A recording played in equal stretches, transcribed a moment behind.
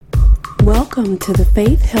Welcome to the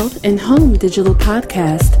Faith, Health, and Home Digital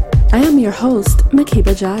Podcast. I am your host,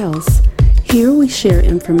 Makeba Giles. Here we share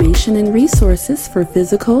information and resources for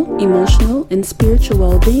physical, emotional, and spiritual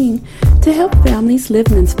well-being to help families live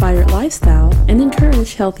an inspired lifestyle and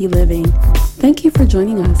encourage healthy living. Thank you for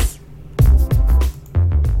joining us.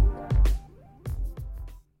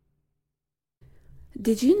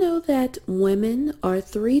 Did you know that women are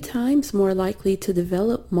 3 times more likely to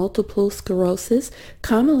develop multiple sclerosis,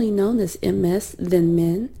 commonly known as MS, than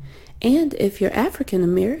men? And if you're African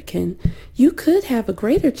American, you could have a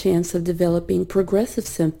greater chance of developing progressive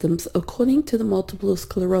symptoms, according to the Multiple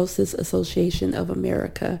Sclerosis Association of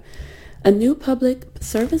America. A new public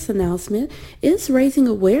service announcement is raising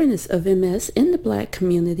awareness of MS in the Black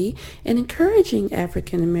community and encouraging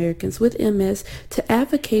African Americans with MS to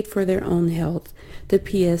advocate for their own health. The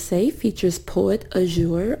PSA features poet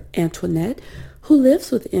Azure Antoinette, who lives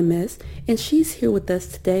with MS, and she's here with us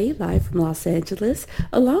today, live from Los Angeles,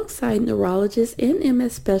 alongside neurologist and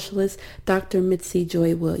MS specialist Dr. Mitzi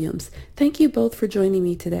Joy Williams. Thank you both for joining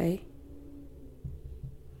me today.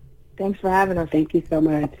 Thanks for having us. Thank you so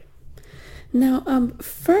much. Now,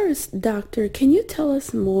 first, doctor, can you tell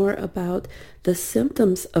us more about the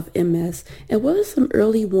symptoms of MS and what are some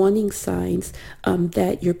early warning signs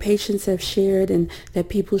that your patients have shared and that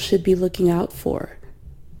people should be looking out for?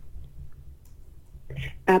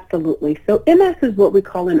 Absolutely. So MS is what we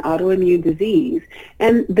call an autoimmune disease,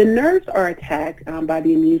 and the nerves are attacked by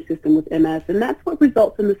the immune system with MS, and that's what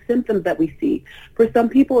results in the symptoms that we see. For some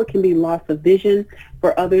people, it can be loss of vision.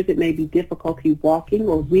 For others, it may be difficulty walking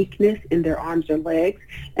or weakness in their arms or legs,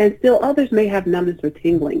 and still others may have numbness or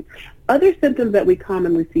tingling. Other symptoms that we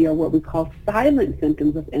commonly see are what we call silent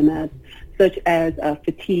symptoms of MS, such as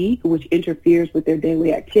fatigue, which interferes with their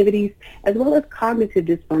daily activities, as well as cognitive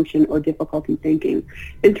dysfunction or difficulty thinking.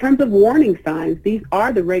 In terms of warning signs, these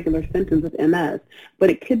are the regular symptoms of MS, but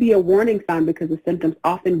it could be a warning sign because the symptoms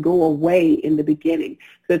often go away in the beginning.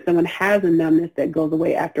 So if someone has a numbness that goes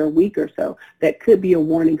away after a week or so, that could be a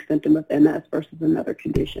warning symptom of MS versus another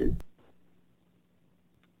condition.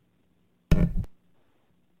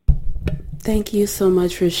 Thank you so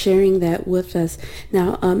much for sharing that with us.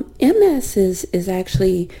 Now, MS is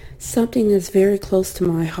actually something that's very close to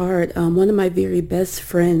my heart. One of my very best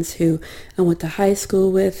friends who I went to high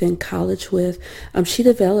school with and college with, she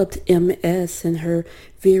developed MS in her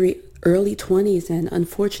very early 20s and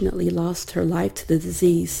unfortunately lost her life to the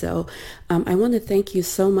disease. So I want to thank you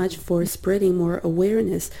so much for spreading more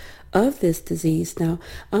awareness of this disease. Now,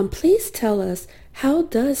 please tell us, how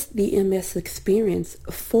does the MS experience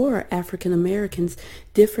for African Americans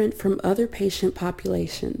different from other patient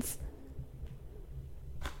populations?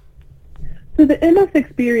 So the MS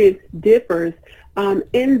experience differs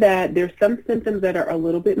in that there's some symptoms that are a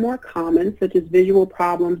little bit more common, such as visual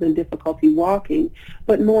problems and difficulty walking.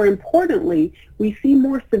 But more importantly, we see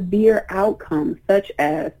more severe outcomes, such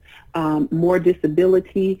as more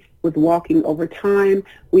disability with walking over time.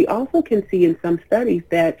 We also can see in some studies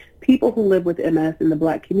that people who live with MS in the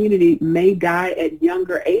Black community may die at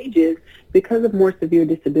younger ages because of more severe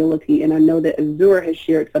disability. And I know that Azure has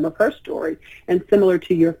shared some of her story, and similar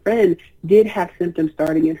to your friend, did have symptoms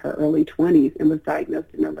starting in her early 20s and was diagnosed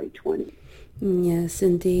in her late 20s. Yes,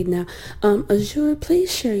 indeed. Now, Azure,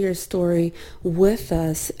 please share your story with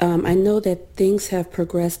us. I know that things have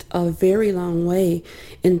progressed a very long way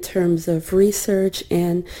in terms of research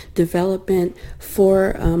and development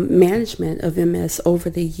for management of MS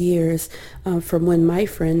over the years from when my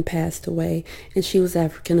friend passed away, and she was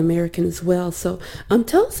African American as well. So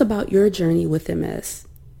tell us about your journey with MS.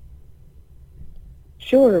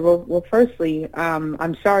 Sure. Well, firstly,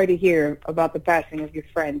 I'm sorry to hear about the passing of your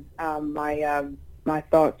friend. My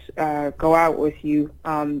thoughts go out with you.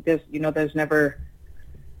 There's never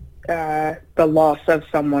the loss of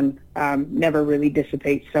someone never really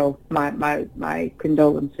dissipates. So my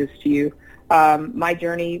condolences to you. My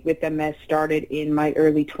journey with MS started in my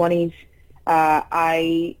early 20s.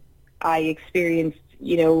 I experienced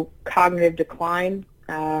cognitive decline,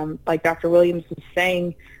 like Dr. Williams was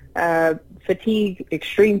saying. Fatigue,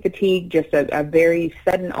 extreme fatigue, just a very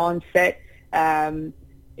sudden onset,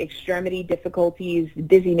 extremity difficulties,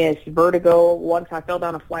 dizziness, vertigo. Once I fell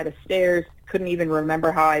down a flight of stairs, couldn't even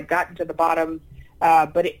remember how I'd gotten to the bottom,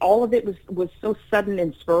 but all of it was so sudden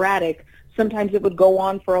and sporadic. Sometimes it would go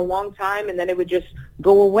on for a long time, and then it would just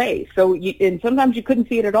go away. And sometimes you couldn't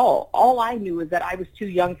see it at all. All I knew was that I was too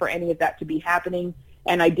young for any of that to be happening,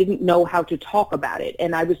 and I didn't know how to talk about it,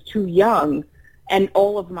 and I was too young. And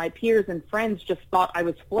all of my peers and friends just thought I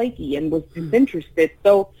was flaky and was disinterested.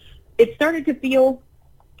 So it started to feel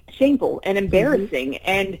shameful and embarrassing.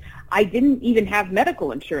 And I didn't even have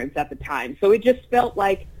medical insurance at the time. So it just felt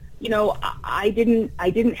like, you know, I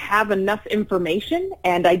didn't have enough information,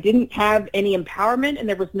 and I didn't have any empowerment, and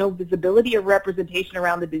there was no visibility or representation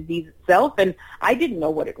around the disease itself. And I didn't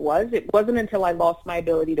know what it was. It wasn't until I lost my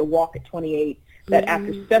ability to walk at 28 that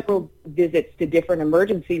after several visits to different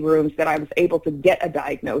emergency rooms that I was able to get a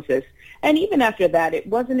diagnosis. And even after that, it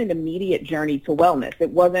wasn't an immediate journey to wellness.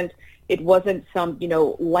 It wasn't some, you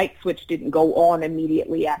know, light switch didn't go on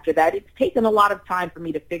immediately after that. It's taken a lot of time for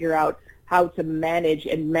me to figure out how to manage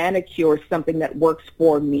and manicure something that works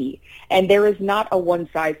for me. And there is not a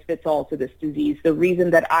one-size-fits-all to this disease. The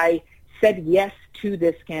reason that I said yes to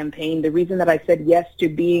this campaign, the reason that I said yes to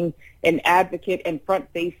being an advocate and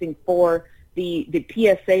front-facing for the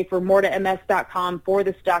PSA, for MoreToMS.com, for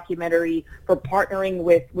this documentary, for partnering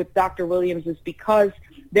with Dr. Williams, is because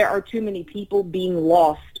there are too many people being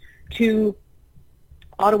lost to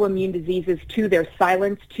autoimmune diseases, to their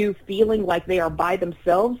silence, to feeling like they are by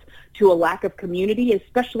themselves, to a lack of community,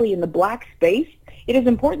 especially in the Black space. It is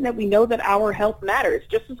important that we know that our health matters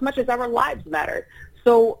just as much as our lives matter.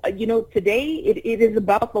 So, you know, today it is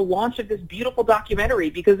about the launch of this beautiful documentary,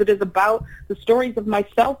 because it is about the stories of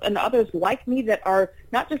myself and others like me that are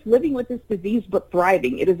not just living with this disease, but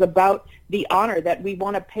thriving. It is about the honor that we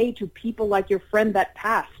want to pay to people like your friend that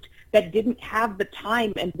passed, that didn't have the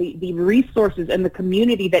time and the resources and the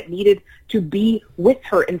community that needed to be with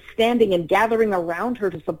her and standing and gathering around her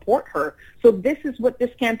to support her. So this is what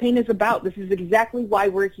this campaign is about. This is exactly why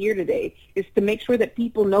we're here today, is to make sure that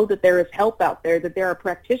people know that there is help out there, that there are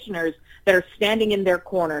practitioners that are standing in their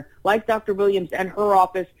corner, like Dr. Williams and her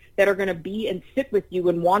office, that are going to be and sit with you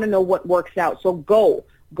and want to know what works out. So go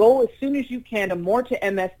as soon as you can to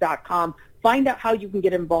MoreToMS.com. Find out how you can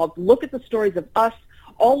get involved. Look at the stories of us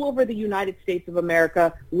all over the United States of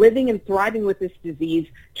America, living and thriving with this disease.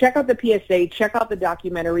 Check out the PSA, check out the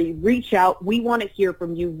documentary, reach out. We want to hear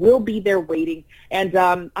from you. We'll be there waiting. And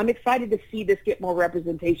I'm excited to see this get more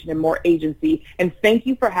representation and more agency. And thank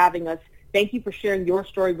you for having us. Thank you for sharing your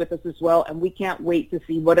story with us as well. And we can't wait to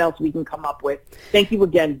see what else we can come up with. Thank you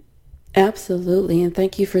again. Absolutely, and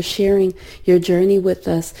thank you for sharing your journey with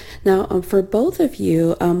us. Now, for both of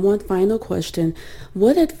you, one final question.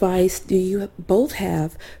 What advice do you both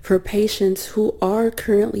have for patients who are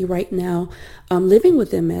currently right now living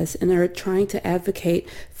with MS and are trying to advocate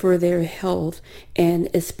for their health? And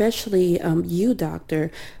especially you,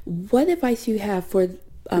 doctor, what advice do you have for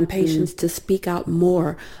patients to speak out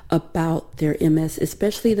more about their MS,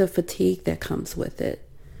 especially the fatigue that comes with it?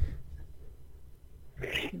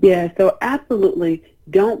 Yeah, so absolutely,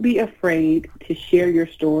 don't be afraid to share your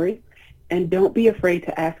story, and don't be afraid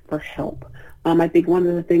to ask for help. I think one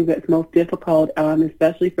of the things that's most difficult,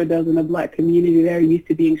 especially for those in the Black community that are used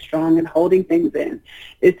to being strong and holding things in,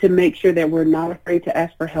 is to make sure that we're not afraid to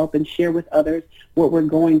ask for help and share with others what we're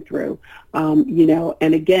going through. And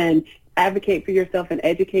again, advocate for yourself and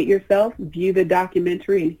educate yourself. View the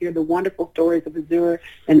documentary and hear the wonderful stories of Azur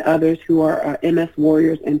and others who are MS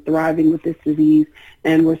warriors and thriving with this disease.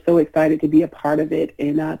 And we're so excited to be a part of it.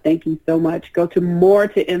 And thank you so much. Go to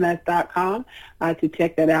MoreToMS.com to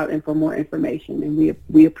check that out and for more information. And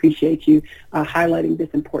we appreciate you highlighting this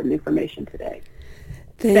important information today.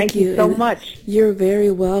 Thank you so much. You're very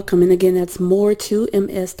welcome. And again, that's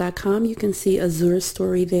MoreToMS.com. You can see Azur's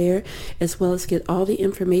story there, as well as get all the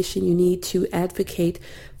information you need to advocate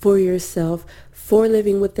for yourself, for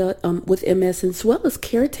living with MS, as well as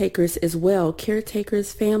caretakers as well.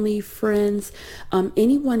 Caretakers, family, friends,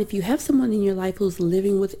 anyone. If you have someone in your life who's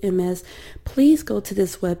living with MS, please go to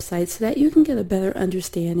this website so that you can get a better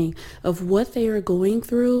understanding of what they are going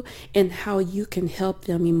through and how you can help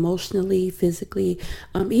them emotionally, physically,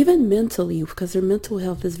 even mentally, because their mental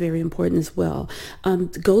health is very important as well.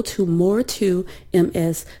 Go to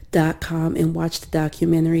MoreToMS.com and watch the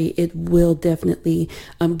documentary. It will definitely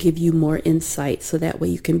give you more insight, so that way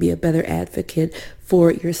you can be a better advocate for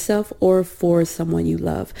yourself or for someone you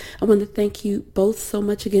love. I want to thank you both so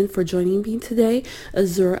much again for joining me today.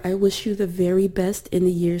 Azur, I wish you the very best in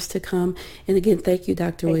the years to come. And again, thank you,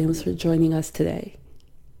 Dr. Williams, for joining us today.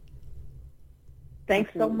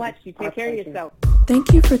 Thanks so much. You take care of yourself.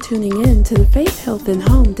 Thank you for tuning in to the Faith, Health, and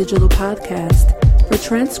Home digital podcast. For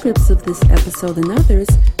transcripts of this episode and others,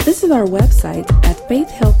 visit our website at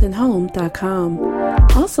faithhealthandhome.com.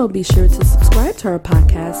 Also, be sure to subscribe to our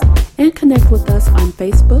podcast and connect with us on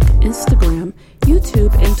Facebook, Instagram,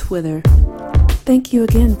 YouTube, and Twitter. Thank you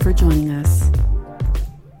again for joining us.